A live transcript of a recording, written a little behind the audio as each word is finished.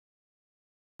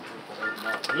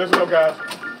Listen up, guys.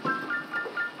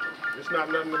 It's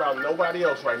not nothing about nobody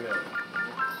else right now.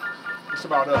 It's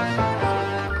about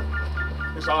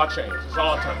us. It's our chance. It's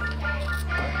our time.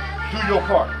 Do your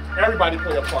part. Everybody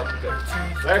play a part today.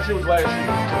 Last year was last year.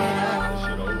 This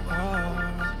shit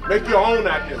over. Make your own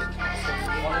identity.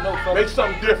 Make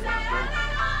something different.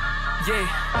 Yeah,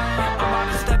 I'm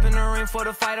about to step in the ring for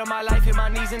the fight of my life. Hit my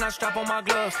knees and I strap on my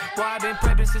gloves. Boy, I've been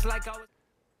prepping since like I was...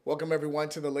 Welcome, everyone,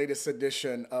 to the latest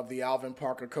edition of the Alvin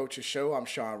Parker Coaches Show. I'm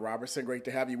Sean Robertson. Great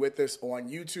to have you with us on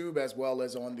YouTube as well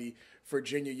as on the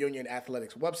Virginia Union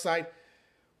Athletics website.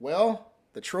 Well,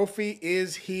 the trophy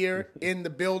is here in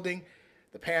the building.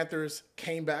 The Panthers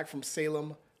came back from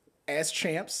Salem as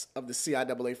champs of the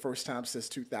CIAA, first time since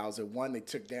 2001. They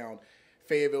took down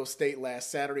Fayetteville State last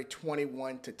Saturday,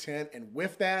 21-10. And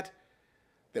with that,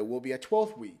 there will be a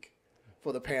 12th week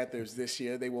for the Panthers this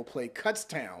year. They will play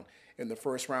Kutztown in the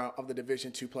first round of the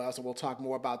Division II playoffs. And we'll talk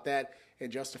more about that in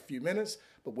just a few minutes.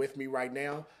 But with me right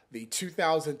now, the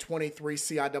 2023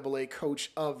 CIAA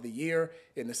Coach of the Year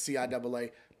in the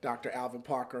CIAA, Dr. Alvin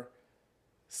Parker.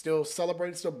 Still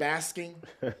celebrating, still basking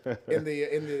in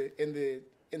the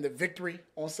victory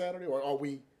on Saturday, or are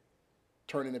we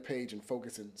turning the page and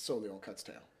focusing solely on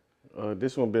Kutztown?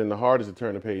 This one been the hardest to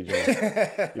turn the page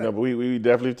on. But we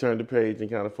definitely turned the page and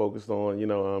kind of focused on,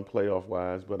 playoff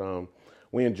wise. But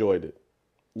we enjoyed it.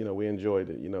 We enjoyed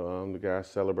it. The guys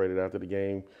celebrated after the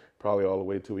game, probably all the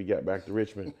way till we got back to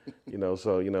Richmond.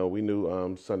 So we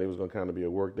knew Sunday was going to kind of be a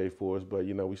work day for us, but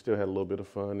we still had a little bit of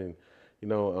fun. And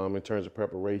in terms of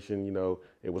preparation,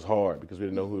 it was hard because we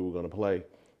didn't know who we were going to play.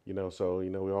 So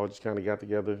we all just kind of got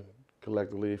together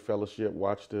collectively, fellowship,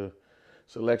 watched the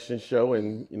selection show,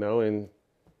 and and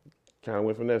kind of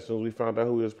went from there. As soon as we found out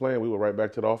who we was playing, we were right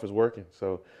back to the office working.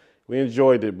 So we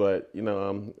enjoyed it, but it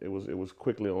was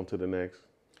quickly on to the next.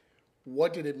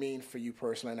 What did it mean for you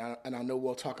personally? And I know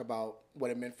we'll talk about what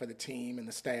it meant for the team and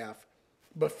the staff,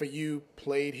 but for you,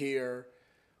 played here,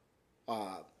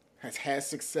 has had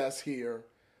success here,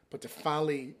 but to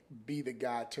finally be the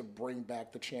guy to bring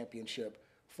back the championship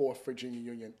for Virginia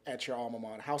Union at your alma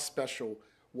mater. How special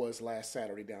was last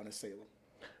Saturday down in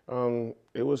Salem?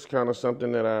 It was kind of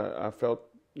something that I felt,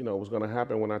 was going to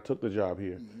happen when I took the job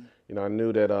here. Mm-hmm. I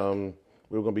knew that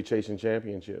we were going to be chasing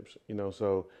championships,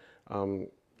 so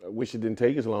I wish it didn't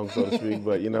take as long, so to speak,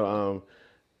 but,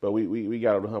 but we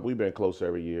got over the hump. We've been close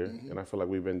every year, mm-hmm. and I feel like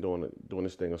we've been doing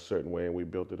this thing a certain way, and we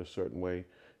built it a certain way.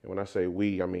 And when I say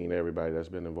we, I mean everybody that's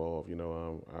been involved.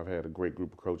 I've had a great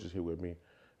group of coaches here with me.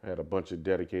 I had a bunch of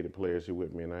dedicated players here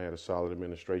with me, and I had a solid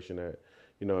administration that,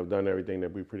 have done everything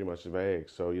that we pretty much have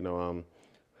asked. So,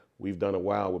 we've done a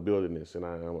while with building this, and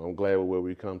I'm glad with where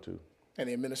we've come to. And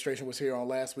the administration was here on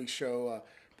last week's show.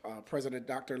 President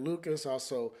Dr. Lucas,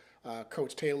 also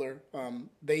Coach Taylor.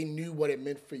 They knew what it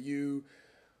meant for you.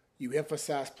 You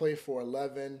emphasized play for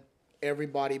 11.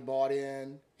 Everybody bought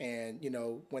in, and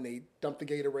when they dumped the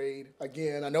Gatorade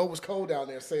again, I know it was cold down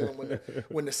there in Salem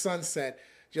when the sun set.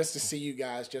 Just to see you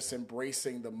guys just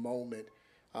embracing the moment.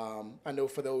 I know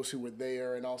for those who were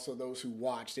there and also those who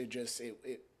watched, it just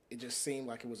seemed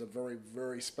like it was a very,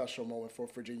 very special moment for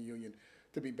Virginia Union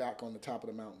to be back on the top of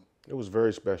the mountain. It was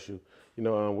very special.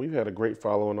 We've had a great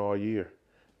following all year.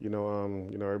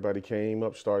 Everybody came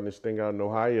up starting this thing out in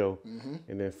Ohio, mm-hmm.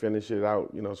 and then finish it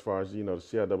out, as far as, the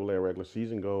CIAA regular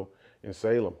season go in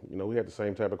Salem. We had the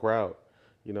same type of crowd.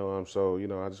 So,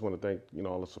 I just want to thank,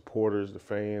 all the supporters, the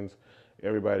fans,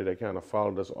 everybody that kind of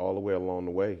followed us all the way along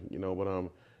the way,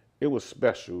 but it was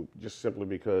special just simply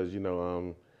because,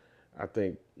 I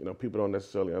think, people don't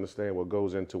necessarily understand what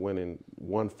goes into winning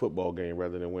one football game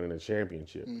rather than winning a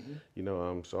championship.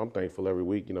 Mm-hmm. So I'm thankful every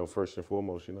week, first and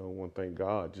foremost, I want to thank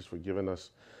God just for giving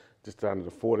us just kind of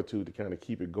the fortitude to kind of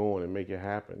keep it going and make it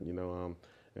happen,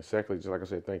 and secondly, just like I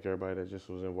said, thank everybody that just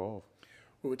was involved.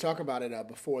 We were talking about it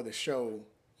before the show.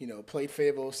 Played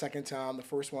Fayetteville second time. The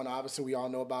first one, obviously, we all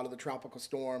know about it, the tropical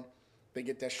storm. They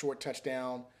get that short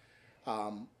touchdown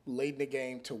late in the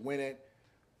game to win it.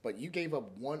 But you gave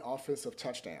up one offensive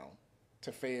touchdown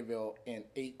to Fayetteville in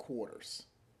 8 quarters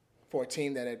for a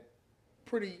team that had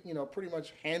pretty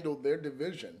much handled their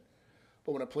division.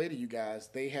 But when I played to you guys,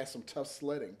 they had some tough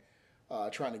sledding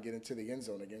trying to get into the end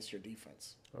zone against your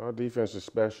defense. Our defense is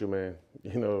special, man.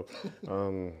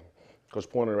 Coach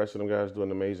Pointer and the rest of them guys do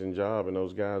an amazing job, and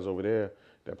those guys over there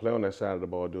that play on that side of the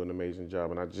ball do an amazing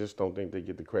job, and I just don't think they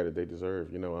get the credit they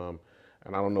deserve, and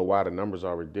I don't know why the numbers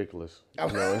are ridiculous,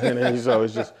 and so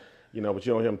it's just, but you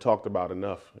don't hear them talked about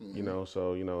enough,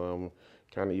 so,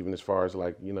 kind of even as far as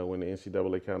like, when the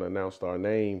NCAA kind of announced our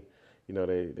name, you know,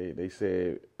 they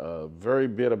said very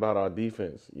bit about our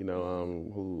defense, you know,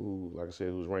 who like I said,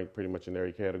 who's ranked pretty much in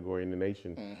every category in the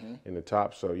nation in the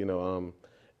top. So, you know,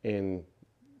 and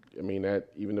I mean, that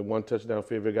even the one touchdown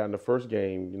Fayetteville got in the first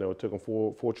game, you know, it took them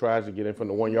four tries to get in from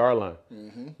the 1 yard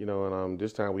line. You know, and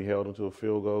this time we held them to a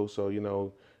field goal. So, you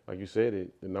know, like you said,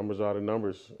 the numbers are the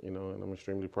numbers, you know, and I'm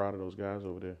extremely proud of those guys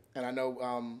over there. And I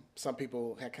know some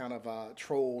people had kind of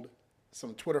trolled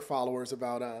some Twitter followers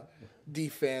about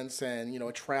defense and, you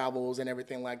know, travels and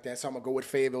everything like that. So I'm going to go with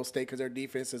Fayetteville State because their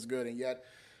defense is good. And yet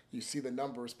you see the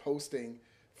numbers posting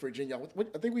Virginia. What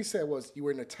I think we said was you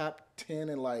were in the top 10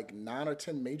 in like 9 or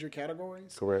 10 major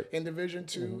categories. Correct. In Division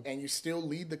II, and you still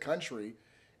lead the country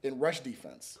in rush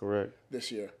defense. Correct.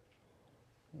 This year.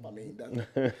 I mean,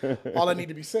 that's all that need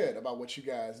to be said about what you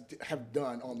guys have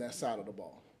done on that side of the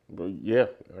ball. But yeah,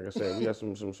 like I said, we got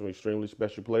some extremely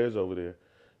special players over there.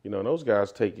 You know, and those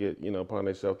guys take it, you know, upon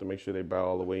themselves to make sure they bow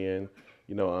all the way in.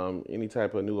 You know, any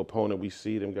type of new opponent we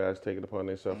see, them guys take it upon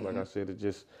themselves, like I said, to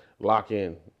just lock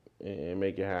in and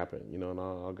make it happen. You know, and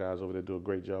our guys over there do a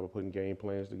great job of putting game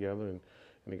plans together, and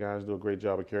the guys do a great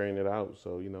job of carrying it out.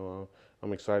 So, you know,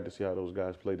 I'm excited to see how those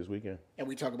guys play this weekend. And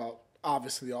we talk about,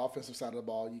 obviously, the offensive side of the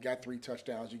ball. You got 3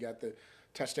 touchdowns. You got the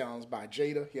touchdowns by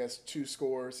Jada. He has 2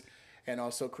 scores. And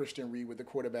also Christian Reed with the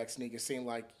quarterback sneak. It seemed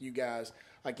like you guys,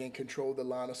 again, controlled the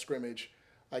line of scrimmage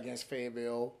against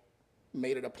Fayetteville.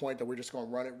 Made it a point that we're just going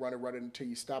to run it until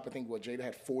you stop. I think, Jada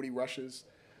had 40 rushes,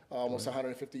 almost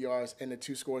 150 yards, and the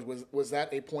 2 scores. Was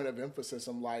that a point of emphasis?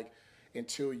 I'm like,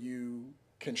 until you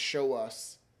can show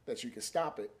us that you can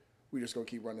stop it, we're just going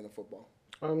to keep running the football.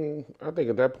 I think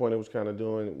at that point it was kind of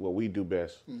doing what we do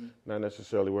best, not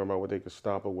necessarily worrying about what they could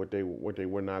stop or what they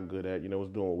were not good at. You know, it was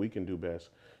doing what we can do best.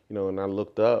 You know, and I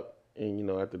looked up, and you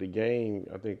know, after the game,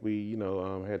 I think we, you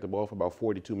know, had the ball for about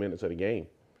 42 minutes of the game.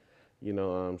 You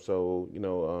know, so you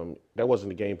know, that wasn't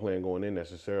the game plan going in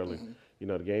necessarily. You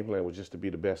know, the game plan was just to be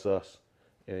the best us,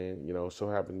 and you know, so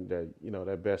happened that you know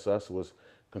that best us was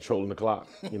controlling the clock.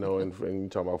 You know, and you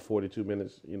talk about 42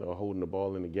 minutes, you know, holding the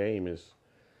ball in the game is.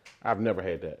 I've never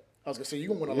had that. I was going to say, you're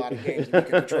going to win a lot of games if you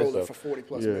can control it for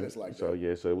 40-plus minutes like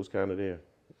that. So it was kind of there.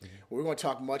 We're going to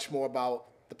talk much more about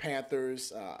the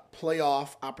Panthers'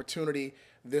 playoff opportunity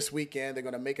this weekend. They're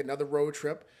going to make another road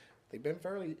trip. They've been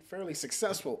fairly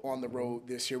successful on the road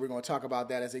this year. We're going to talk about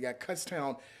that as they got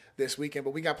Kutztown this weekend.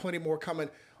 But we got plenty more coming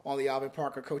on the Alvin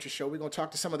Parker Coaches Show. We're going to talk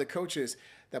to some of the coaches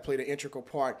that played an integral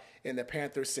part in the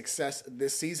Panthers' success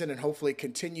this season and hopefully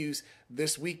continues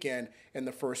this weekend in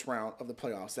the first round of the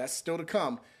playoffs. That's still to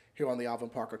come here on the Alvin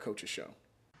Parker Coaches Show.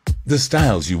 The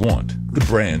styles you want, the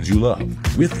brands you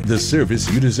love, with the service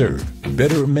you deserve.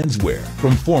 Better Menswear.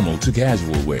 From formal to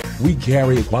casual wear, we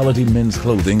carry quality men's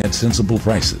clothing at sensible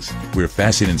prices, where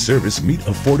fashion and service meet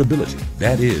affordability.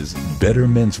 That is Better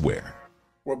Menswear.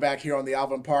 We're back here on the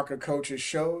Alvin Parker Coaches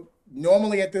Show.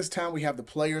 Normally at this time, we have the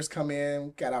players come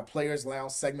in, got our Players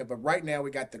Lounge segment, but right now we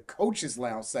got the Coaches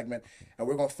Lounge segment, and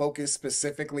we're going to focus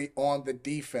specifically on the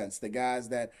defense, the guys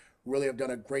that really have done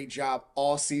a great job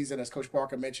all season, as Coach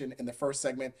Parker mentioned in the first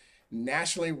segment,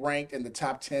 nationally ranked in the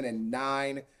top 10 in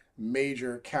 9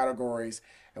 major categories.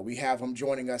 And we have him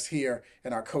joining us here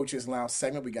in our Coaches Lounge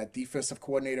segment. We got defensive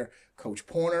coordinator Coach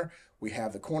Porter. We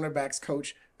have the cornerbacks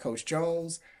coach, Coach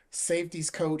Jones, safeties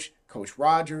coach, Coach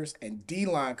Rogers, and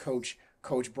D-line coach,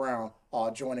 Coach Brown,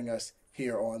 all joining us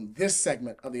here on this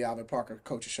segment of the Alvin Parker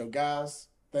Coaches Show. Guys,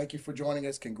 thank you for joining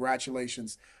us.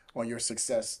 Congratulations on your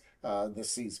success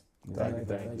this season. Thank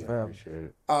you.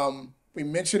 Appreciate it. We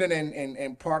mentioned it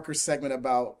in Parker's segment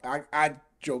about, I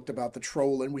joked about the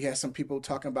trolling. We had some people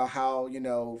talking about how, you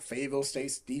know, Fayetteville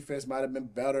State's defense might have been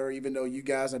better, even though you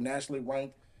guys are nationally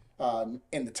ranked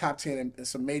in the top 10 in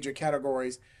some major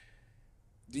categories.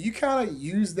 Do you kind of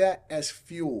use that as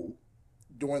fuel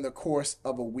during the course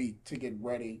of a week to get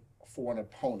ready for an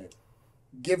opponent,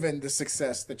 given the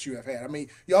success that you have had? I mean,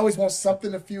 you always want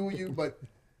something to fuel you, but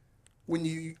when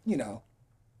you know,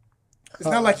 it's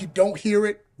not like you don't hear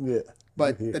it. Yeah.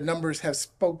 But the numbers have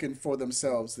spoken for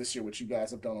themselves this year, what you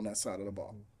guys have done on that side of the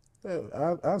ball.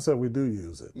 Yeah, I said we do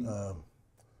use it.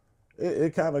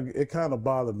 It kind of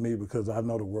bothered me because I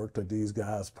know the work that these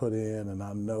guys put in, and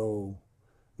I know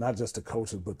not just the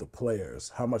coaches but the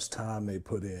players, how much time they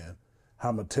put in,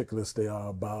 how meticulous they are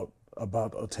about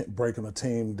breaking a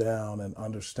team down and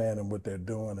understanding what they're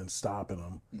doing and stopping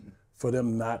them, for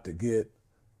them not to get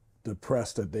the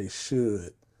press that they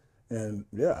should. And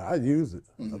yeah, I use it.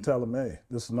 I tell them, hey,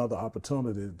 this is another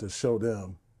opportunity to show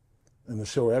them and to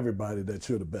show everybody that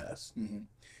you're the best.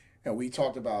 And we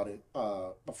talked about it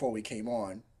before we came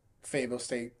on. Fayetteville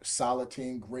State, solid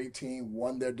team, great team,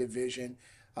 won their division.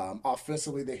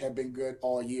 Offensively, they have been good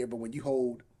all year, but when you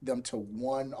hold them to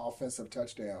one offensive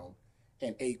touchdown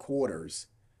in 8 quarters,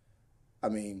 I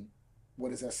mean,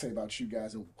 what does that say about you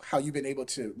guys and how you've been able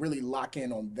to really lock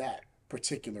in on that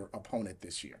particular opponent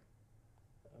this year?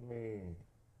 I mean,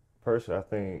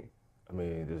 personally,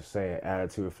 just saying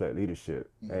attitude reflect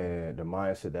leadership, and the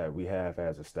mindset that we have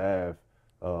as a staff,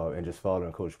 and just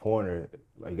following Coach Pointer,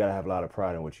 like, you gotta have a lot of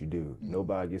pride in what you do.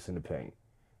 Nobody gets in the paint,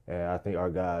 and I think our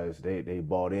guys they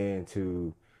bought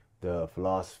into the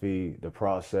philosophy, the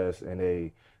process, and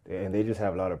they just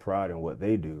have a lot of pride in what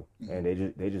they do, and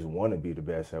they just want to be the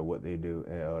best at what they do,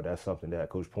 and that's something that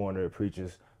Coach Pointer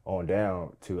preaches on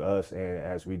down to us, and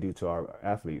as we do to our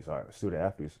athletes, our student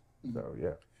athletes. So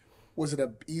yeah. Was it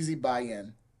an easy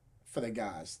buy-in for the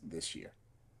guys this year?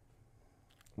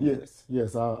 Yes.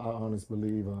 I honestly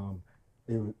believe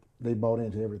they bought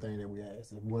into everything that we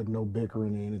asked. It wasn't no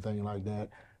bickering or anything like that.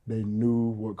 They knew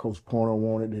what Coach Pointer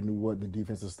wanted. They knew what the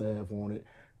defensive staff wanted.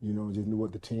 Just knew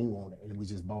what the team wanted, and we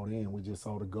just bought in. We just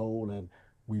saw the goal, and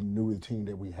we knew the team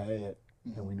that we had,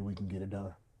 and we knew we can get it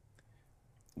done.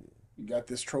 You got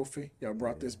this trophy. Y'all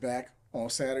brought this back on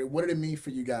Saturday. What did it mean for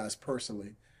you guys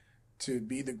personally to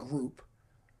be the group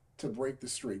to break the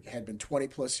streak? It had been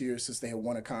 20-plus years since they had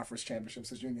won a conference championship,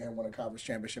 since Union had won a conference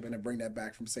championship, and to bring that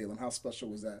back from Salem. How special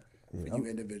was that for you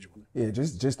individually? Yeah,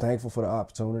 just thankful for the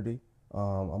opportunity.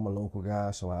 I'm a local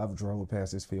guy, so I've drove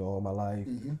past this field all my life.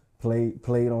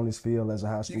 Played on this field as a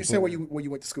high school. You can say where you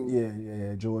went to school.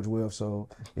 Yeah, George Wilf. So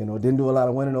didn't do a lot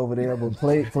of winning over there, but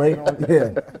played on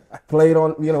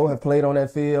have played on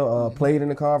that field. Played in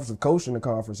the conference, coached in the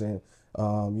conference, and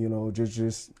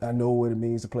just I know what it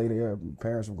means to play there.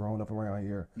 Parents have grown up around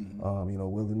here.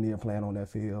 Will Lanier playing on that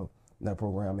field, that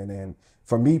program, and then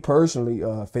for me personally,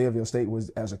 Fayetteville State was,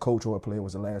 as a coach or a player,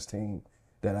 was the last team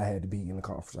that I had to beat in the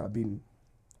conference. I've beaten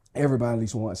everybody at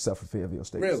least once except for Fayetteville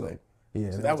State. Really? So, yeah,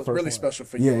 so that was really one. special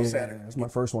for you on Saturday. Yeah, it's my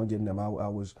first one getting them. I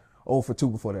was 0 for 2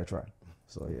 before that try.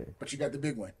 So yeah. But you got the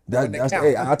big one.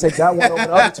 I'll take that one over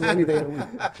the other two any day of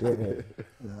the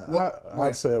week.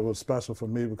 I'd say it was special for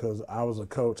me because I was a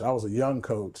coach. I was a young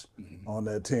coach on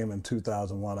that team in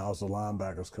 2001. I was the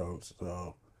linebackers coach.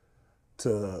 So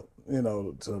to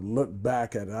look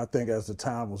back at it, I think as the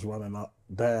time was running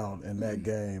down in that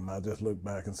game, I just looked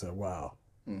back and said, wow,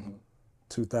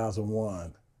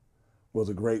 2001 was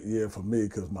a great year for me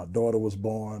because my daughter was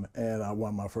born and I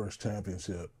won my first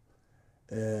championship.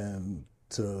 And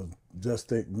to just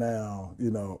think now,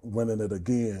 winning it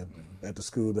again at the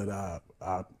school that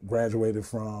I graduated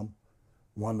from,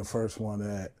 won the first one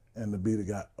at, and to be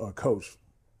a coach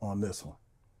on this one.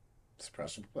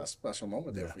 Special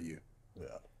moment there for you.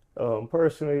 Yeah.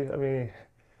 Personally,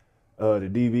 the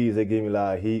DBs, they gave me a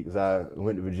lot of heat because I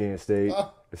went to Virginia State.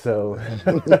 So,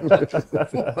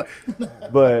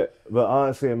 but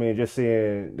honestly, just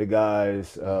seeing the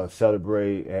guys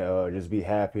celebrate and just be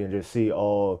happy and just see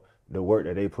all the work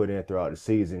that they put in throughout the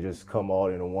season just come all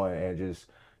into one, and just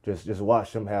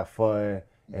watch them have fun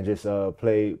and just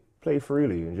play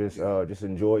freely and just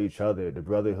enjoy each other, the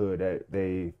brotherhood that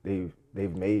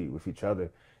they've made with each other.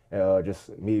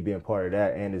 Just me being part of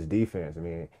that and his defense.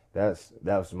 That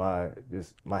was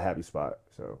my happy spot.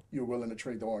 So you're willing to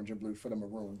trade the orange and blue for the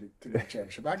maroon to get the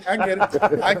championship. I get it.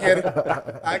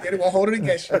 I get it. Won't hold it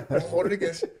against you. What about you,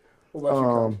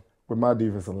 Coach? With my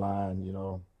defensive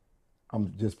line,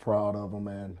 I'm just proud of them.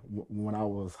 And when I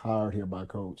was hired here by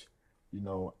Coach,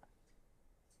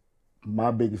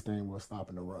 my biggest thing was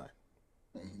stopping the run.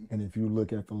 And if you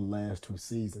look at the last 2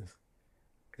 seasons,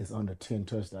 it's under 10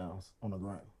 touchdowns on the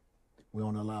ground. We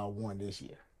only allow 1 this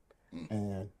year.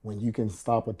 And when you can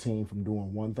stop a team from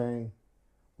doing one thing,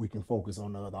 we can focus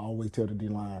on the other. I always tell the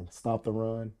D-line, stop the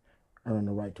run, earn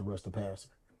the right to rush the passer.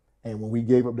 And when we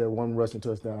gave up that 1 rushing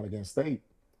touchdown against State,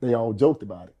 they all joked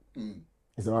about it.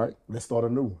 It's all right, let's start a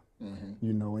new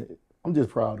one. I'm just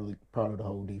proud of the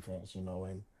whole defense, and,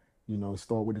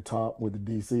 start with the top, with the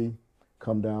DC,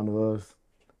 come down to us,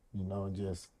 and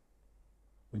just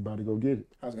we about to go get it.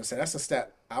 I was going to say, that's a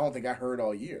stat I don't think I heard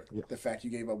all year. Yep. The fact you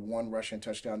gave up 1 rushing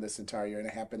touchdown this entire year, and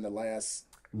it happened last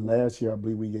year, I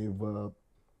believe we gave up,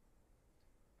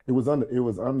 it was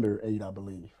under 8, I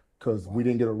believe, because we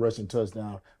didn't get a rushing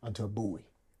touchdown until Bowie.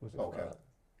 Okay.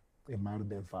 It might have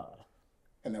been 5.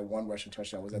 And that 1 rushing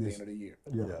touchdown was at the end of the year.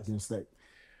 Yeah, against State.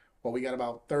 Well, we got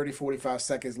about 30, 45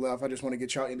 seconds left. I just want to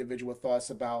get y'all individual thoughts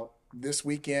about this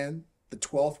weekend, the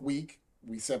 12th week.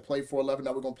 We said play for 11,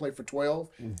 now we're going to play for 12.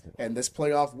 And this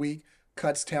playoff week,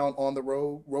 Kutztown on the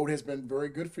road. Road has been very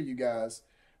good for you guys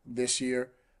this year.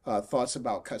 Thoughts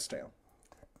about Kutztown?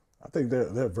 I think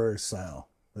they're very sound.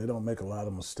 They don't make a lot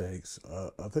of mistakes.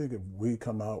 I think if we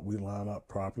come out, we line up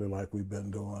properly like we've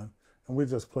been doing, and we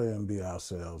just play and be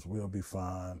ourselves, we'll be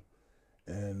fine.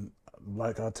 And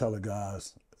like I tell the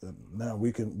guys, now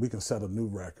we can set a new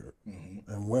record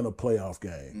and win a playoff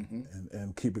game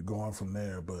and keep it going from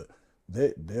there. But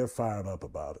they're fired up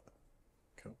about it.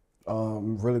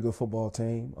 Really good football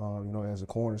team. As a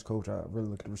corners coach, I really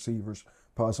look at the receivers.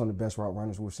 Probably some of the best route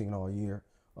runners we've seen all year.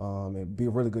 It'd be a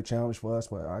really good challenge for us,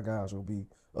 but our guys will be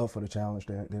up for the challenge.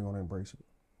 They're going to embrace it.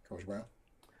 Coach Brown?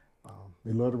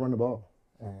 They love to run the ball,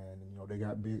 and they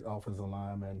got big offensive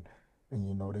linemen, and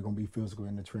they're going to be physical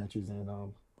in the trenches, and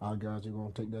our guys are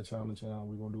going to take that challenge, and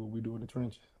we're going to do what we do in the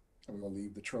trenches. And we're going to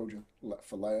leave the Trojan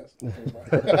for last.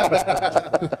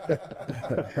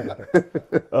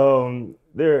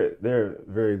 They're a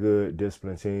very good,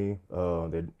 disciplined team.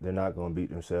 They're not going to beat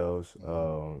themselves.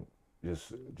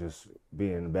 Just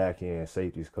being the back end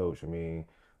safeties coach. I mean,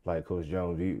 like Coach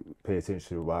Jones, we pay attention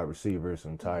to the wide receivers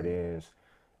and tight ends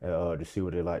to see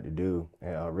what they like to do.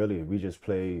 And really, we just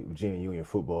play Virginia Union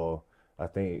football. I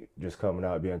think just coming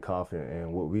out being confident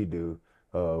in what we do,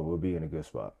 we'll be in a good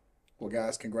spot. Well,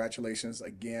 guys, congratulations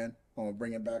again on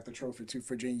bringing back the trophy to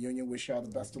Virginia Union. Wish y'all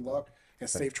the best of luck and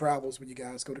safe travels when you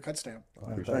guys go to Kutztown.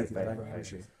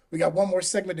 Thank you. We got one more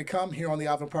segment to come here on the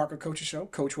Alvin Parker Coaches Show.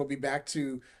 Coach will be back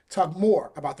to talk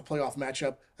more about the playoff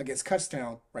matchup against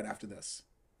Kutztown right after this.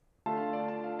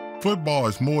 Football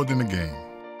is more than a game.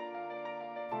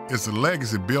 It's a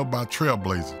legacy built by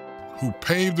trailblazers who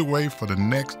paved the way for the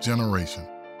next generation.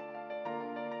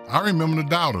 I remember the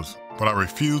doubters, but I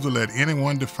refuse to let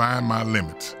anyone define my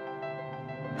limits.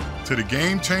 To the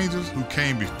game changers who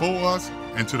came before us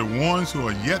and to the ones who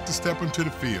are yet to step into the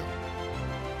field,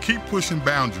 keep pushing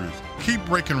boundaries, keep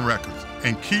breaking records,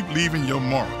 and keep leaving your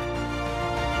mark.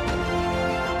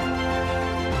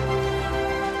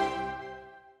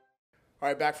 All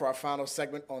right, back for our final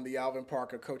segment on the Alvin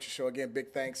Parker Coaches Show. Again,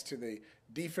 big thanks to the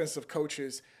defensive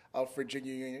coaches of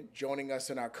Virginia Union joining us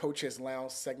in our Coaches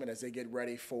Lounge segment as they get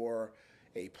ready for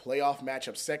a playoff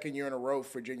matchup. Second year in a row,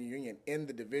 Virginia Union in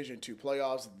the Division II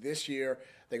playoffs. This year,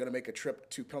 they're going to make a trip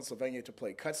to Pennsylvania to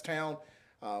play Kutztown.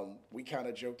 We kind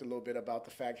of joked a little bit about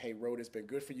the fact, hey, road has been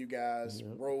good for you guys.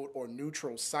 Yep. Road or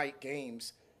neutral site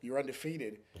games, you're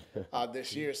undefeated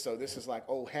this year. So this is like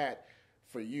old hat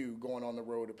for you going on the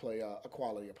road to play a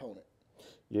quality opponent.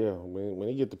 Yeah, when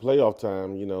you get to playoff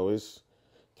time, it's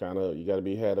kind of, you got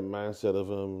to had a mindset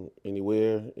of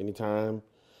anywhere, anytime,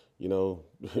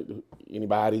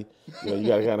 anybody. You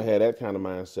got to kind of have that kind of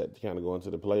mindset to kind of go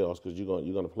into the playoffs because you're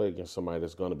going to play against somebody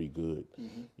that's going to be good.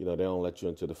 They don't let you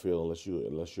into the field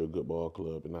unless you're a good ball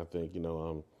club. And I think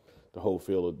the whole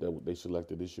field that they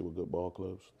selected this year were good ball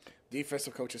clubs.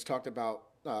 Defensive coaches talked about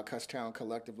Kutztown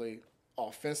collectively,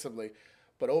 offensively.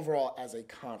 But overall, as a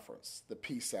conference, the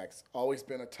PSAC's always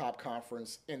been a top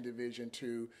conference in Division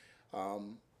II.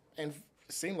 And it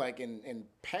seemed like in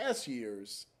past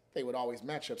years, they would always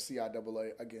match up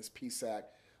CIAA against PSAC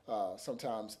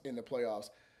sometimes in the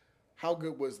playoffs. How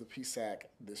good was the PSAC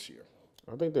this year?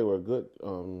 I think they were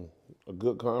a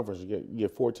good conference. You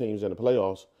get 4 teams in the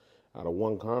playoffs out of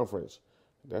one conference.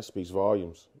 That speaks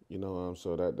volumes,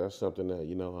 so that's something that,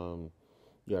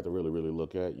 you have to really, really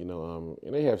look at,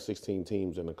 and they have 16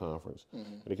 teams in the conference.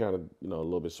 They kind of, a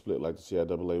little bit split like the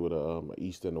CIAA with a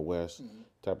East and the West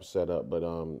type of setup, but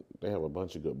they have a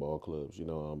bunch of good ball clubs,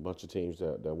 a bunch of teams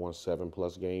that won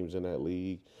 7+ games in that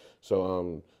league.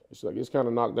 So it's kind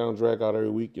of knock down, drag out every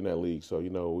week in that league. So,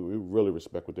 we really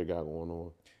respect what they got going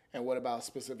on. And what about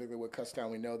specifically with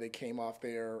Kutztown? We know they came off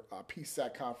their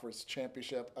PSAC conference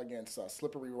championship against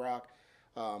Slippery Rock.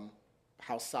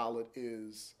 How solid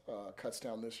is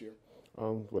Kutztown this year?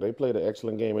 Well, they played an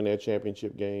excellent game in their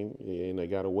championship game, and they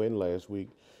got a win last week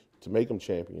to make them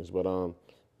champions. But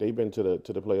they've been to the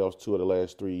playoffs 2 of the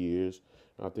last 3 years.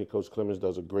 I think Coach Clemens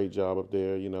does a great job up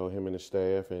there, him and his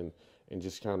staff, and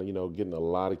just kind of, getting a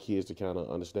lot of kids to kind of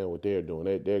understand what they're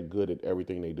doing. They're good at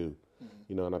everything they do,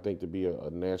 and I think to be a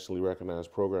nationally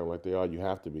recognized program like they are, you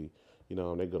have to be.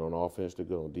 They're good on offense, they're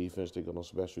good on defense, they're good on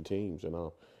special teams, and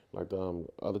like the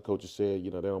other coaches said, they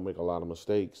don't make a lot of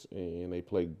mistakes, and they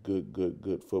play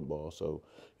good football. So,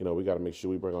 we got to make sure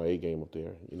we bring our A game up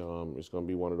there. It's going to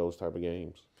be one of those type of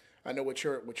games. I know with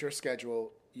your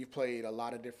schedule, you've played a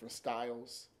lot of different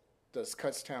styles. Does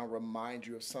Kutztown remind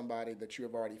you of somebody that you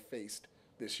have already faced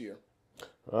this year?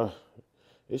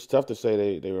 It's tough to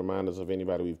say they remind us of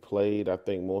anybody we've played. I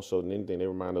think more so than anything, they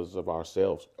remind us of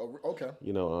ourselves. Oh, okay.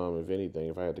 If anything,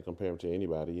 if I had to compare them to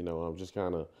anybody, I'm just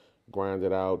kind of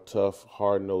grinded out, tough,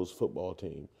 hard-nosed football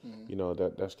team.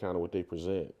 That's kind of what they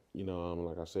present.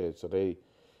 Like I said, so they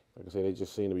Like I said, they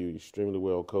just seem to be extremely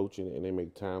well coached, and they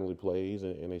make timely plays,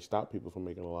 and they stop people from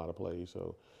making a lot of plays.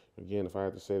 So, again, if I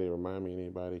had to say they remind me of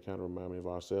anybody, they kind of remind me of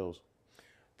ourselves.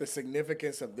 The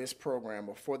significance of this program,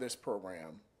 or for this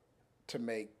program, to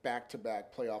make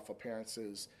back-to-back playoff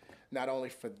appearances, not only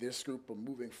for this group, but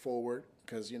moving forward,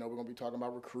 because, we're going to be talking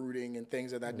about recruiting and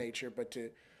things of that nature, but to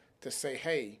say,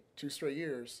 hey, 2 straight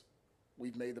years,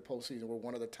 we've made the postseason. We're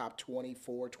one of the top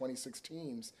 24, 26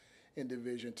 teams in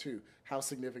Division II. How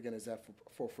significant is that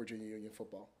for Virginia Union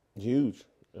football? Huge.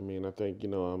 I mean, I think,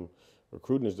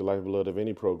 recruiting is the lifeblood of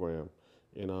any program.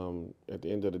 And at the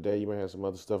end of the day, you might have some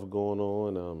other stuff going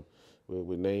on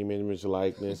with name, image,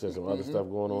 likeness, and some other stuff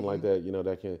going on like that,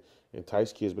 that can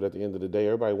entice kids. But at the end of the day,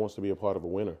 everybody wants to be a part of a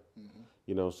winner.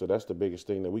 So that's the biggest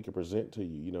thing that we can present to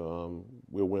you.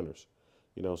 We're winners.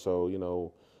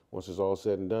 So, once it's all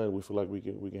said and done, we feel like we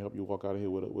can help you walk out of here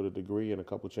with a degree and a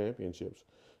couple championships.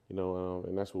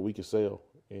 And that's what we can sell.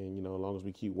 And, as long as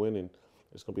we keep winning,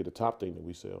 it's going to be the top thing that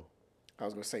we sell. I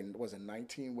was going to say, was it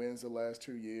 19 wins the last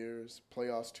 2 years,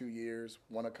 playoffs 2 years,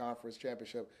 won a conference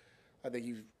championship? I think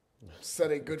you've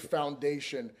set a good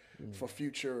foundation for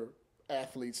future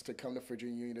athletes to come to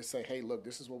Virginia Union to say, hey, look,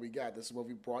 this is what we got. This is what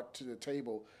we brought to the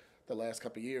table the last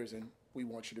couple of years, and we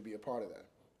want you to be a part of that.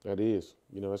 That is.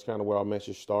 That's kind of where our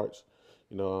message starts.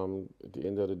 At the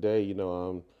end of the day,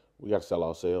 we got to sell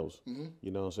ourselves.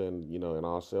 You know what I'm saying? And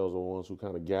ourselves are the ones who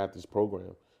kind of got this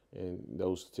program. And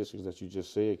those statistics that you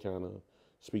just said kind of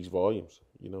speaks volumes.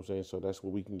 You know what I'm saying? So that's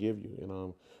what we can give you.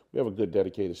 And we have a good,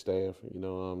 dedicated staff,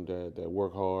 that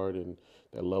work hard and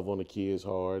that love on the kids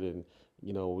hard. And,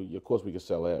 of course we can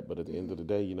sell that. But at the end of the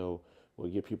day,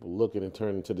 what get people looking and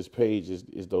turning to this page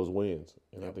is those wins.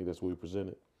 And I think that's what we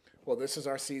presented. Well, this is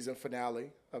our season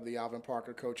finale of the Alvin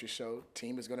Parker Coaches Show.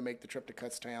 Team is going to make the trip to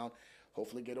Kutztown,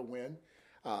 hopefully get a win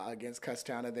against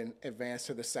Kutztown, and then advance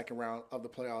to the second round of the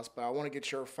playoffs. But I want to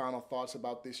get your final thoughts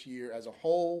about this year as a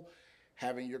whole,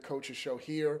 having your Coaches Show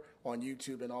here on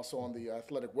YouTube and also on the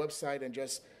athletic website, and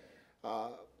just,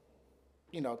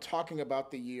 talking about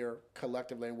the year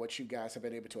collectively and what you guys have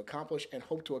been able to accomplish and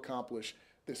hope to accomplish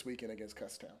this weekend against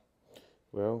Kutztown.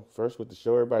 Well, first with the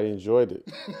show, everybody enjoyed it.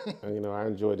 And, I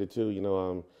enjoyed it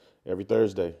too, every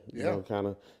Thursday, kind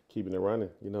of keeping it running.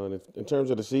 And in terms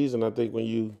of the season, I think when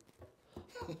you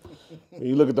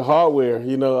look at the hardware,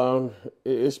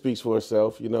 it speaks for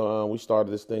itself. We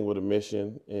started this thing with a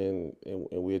mission, and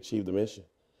we achieved the mission.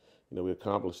 We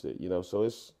accomplished it. So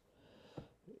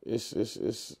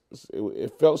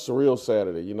it felt surreal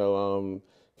Saturday.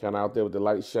 Kind of out there with the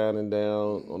lights shining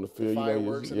down on the field.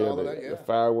 Fireworks and all of that, the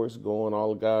fireworks going,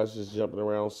 all the guys just jumping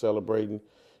around, celebrating.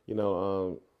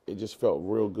 It just felt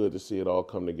real good to see it all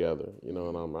come together. And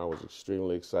I was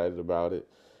extremely excited about it.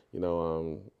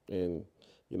 And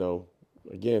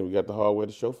again, we got the hardware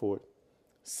to show for it.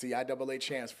 CIAA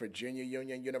champs, Virginia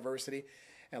Union University.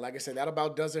 And like I said, that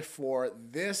about does it for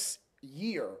this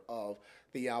year of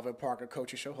the Alvin Parker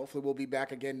Coaches Show. Hopefully we'll be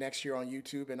back again next year on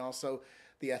YouTube and also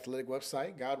the athletic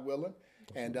website, God willing,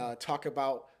 and talk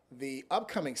about the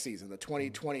upcoming season, the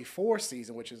 2024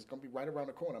 season, which is going to be right around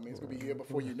the corner. I mean, it's going to be here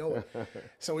before you know it.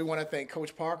 So we want to thank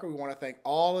Coach Parker. We want to thank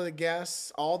all of the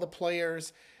guests, all the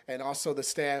players, and also the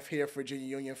staff here at Virginia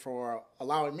Union for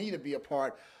allowing me to be a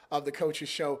part of the Coaches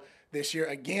Show this year.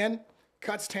 Again,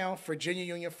 Kutztown, Virginia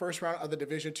Union, first round of the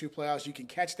Division II playoffs. You can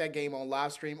catch that game on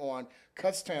live stream on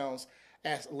Kutztown's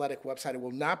athletic website. It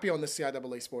will not be on the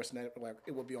CIAA Sports Network.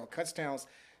 It will be on Kutztown's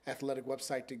athletic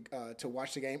website to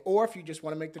watch the game. Or if you just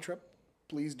want to make the trip,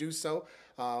 please do so.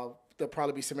 There'll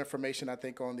probably be some information, I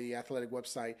think, on the athletic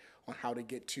website on how to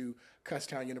get to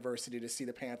Kutztown University to see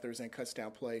the Panthers and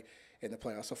Kutztown play in the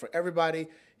playoffs. So for everybody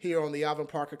here on the Alvin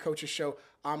Parker Coaches Show,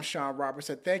 I'm Sean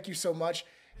Robertson. Thank you so much,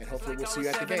 and hopefully we'll see you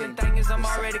at the game. The thing is, I'm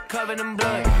already covered in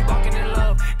blood. Walking in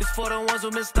love. This for the ones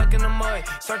who've been stuck in the mud.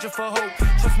 Searching for hope.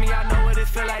 Trust me, I know what it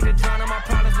feel like to drown in my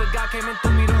problems, but God came and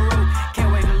threw me the rope.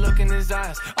 Can't wait to look in his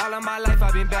eyes. All of my life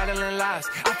I've been battling lies.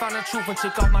 I found the truth and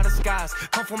took off my disguise.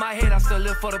 Come from my head, I still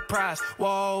live for the prize.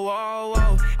 Whoa, whoa,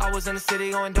 whoa. I was in the city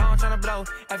going down, trying to blow.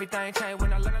 Everything changed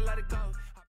when I let it go.